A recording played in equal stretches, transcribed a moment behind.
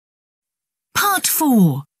Part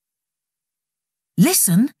 4.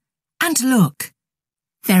 Listen and look.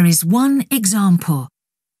 There is one example.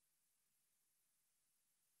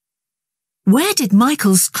 Where did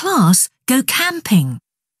Michael's class go camping?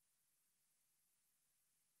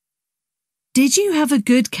 Did you have a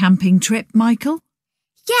good camping trip, Michael?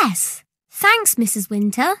 Yes, thanks, Mrs.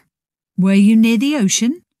 Winter. Were you near the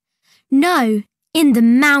ocean? No, in the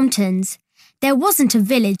mountains. There wasn't a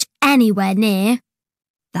village anywhere near.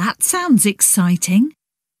 That sounds exciting.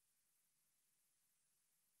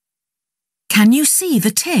 Can you see the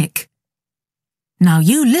tick? Now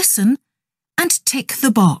you listen and tick the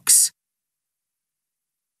box.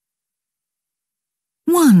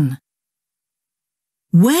 1.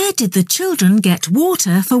 Where did the children get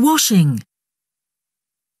water for washing?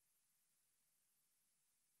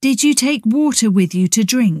 Did you take water with you to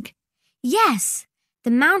drink? Yes,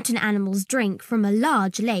 the mountain animals drink from a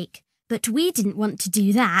large lake, but we didn't want to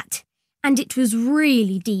do that. And it was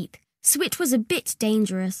really deep, so it was a bit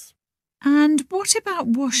dangerous. And what about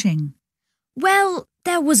washing? Well,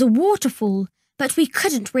 there was a waterfall, but we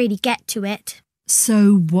couldn't really get to it.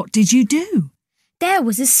 So what did you do? There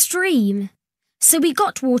was a stream, so we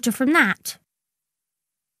got water from that.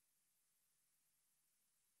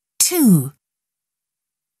 2.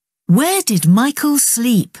 Where did Michael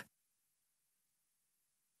sleep?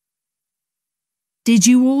 Did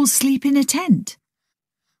you all sleep in a tent?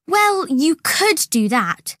 Well, you could do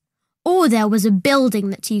that. Or there was a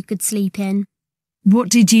building that you could sleep in. What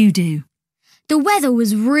did you do? The weather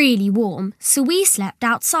was really warm, so we slept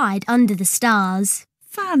outside under the stars.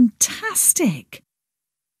 Fantastic!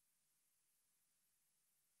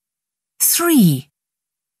 3.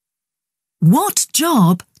 What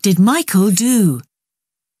job did Michael do?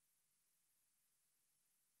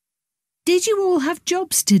 Did you all have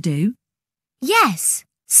jobs to do? Yes,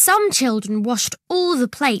 some children washed all the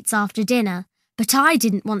plates after dinner, but I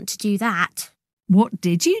didn't want to do that. What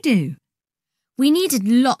did you do? We needed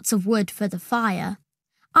lots of wood for the fire.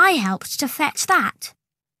 I helped to fetch that.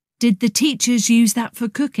 Did the teachers use that for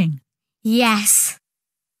cooking? Yes.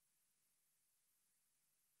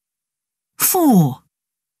 4.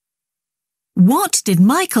 What did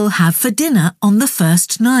Michael have for dinner on the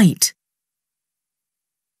first night?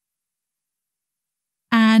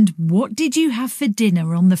 And what did you have for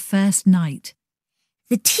dinner on the first night?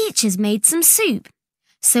 The teachers made some soup,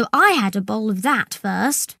 so I had a bowl of that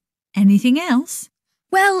first. Anything else?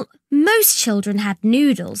 Well, most children had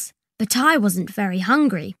noodles, but I wasn't very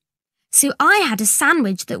hungry. So I had a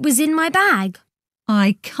sandwich that was in my bag.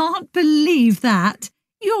 I can't believe that.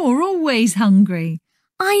 You're always hungry.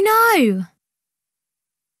 I know.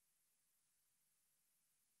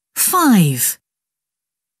 5.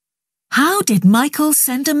 How did Michael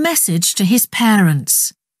send a message to his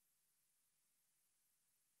parents?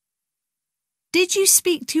 Did you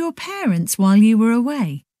speak to your parents while you were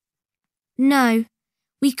away? No,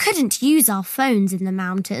 we couldn't use our phones in the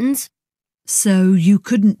mountains. So you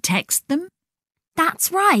couldn't text them?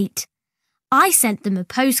 That's right. I sent them a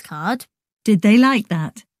postcard. Did they like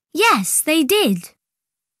that? Yes, they did.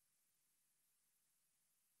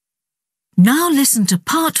 Now listen to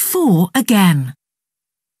part 4 again.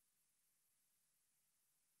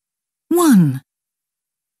 1.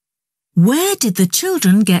 Where did the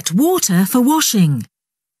children get water for washing?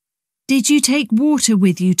 Did you take water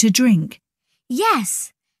with you to drink?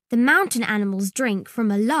 Yes, the mountain animals drink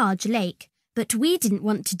from a large lake, but we didn't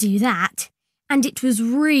want to do that. And it was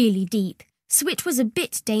really deep, so it was a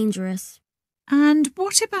bit dangerous. And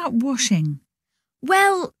what about washing?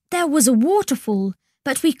 Well, there was a waterfall,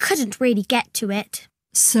 but we couldn't really get to it.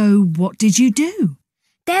 So what did you do?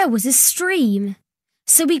 There was a stream,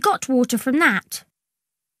 so we got water from that.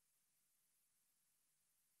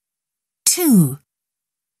 2.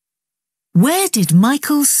 Where did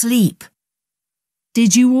Michael sleep?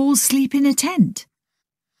 Did you all sleep in a tent?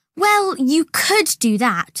 Well, you could do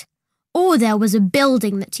that. Or there was a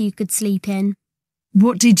building that you could sleep in.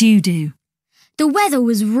 What did you do? The weather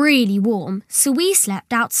was really warm, so we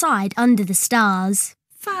slept outside under the stars.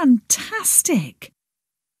 Fantastic!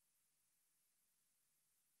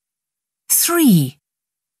 3.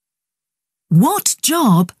 What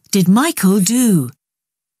job did Michael do?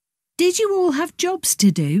 Did you all have jobs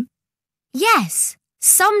to do? Yes,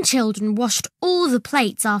 some children washed all the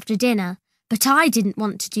plates after dinner, but I didn't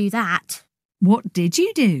want to do that. What did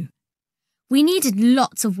you do? We needed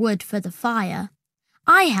lots of wood for the fire.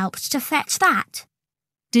 I helped to fetch that.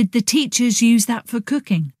 Did the teachers use that for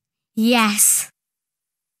cooking? Yes.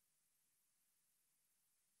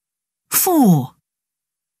 4.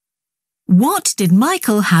 What did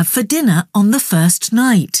Michael have for dinner on the first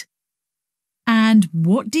night? And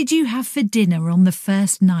what did you have for dinner on the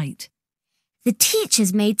first night? The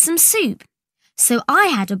teachers made some soup, so I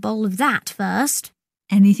had a bowl of that first.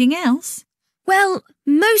 Anything else? Well,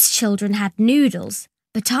 most children had noodles,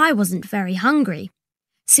 but I wasn't very hungry,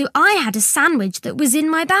 so I had a sandwich that was in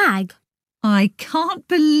my bag. I can't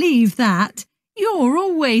believe that. You're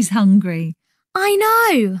always hungry. I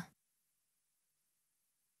know.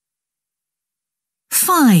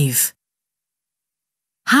 5.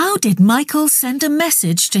 How did Michael send a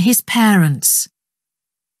message to his parents?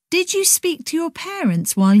 Did you speak to your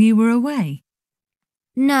parents while you were away?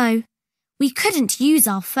 No, we couldn't use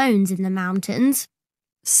our phones in the mountains.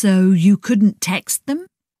 So you couldn't text them?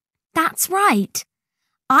 That's right.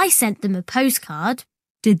 I sent them a postcard.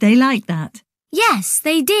 Did they like that? Yes,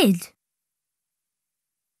 they did.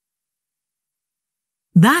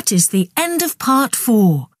 That is the end of part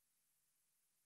 4.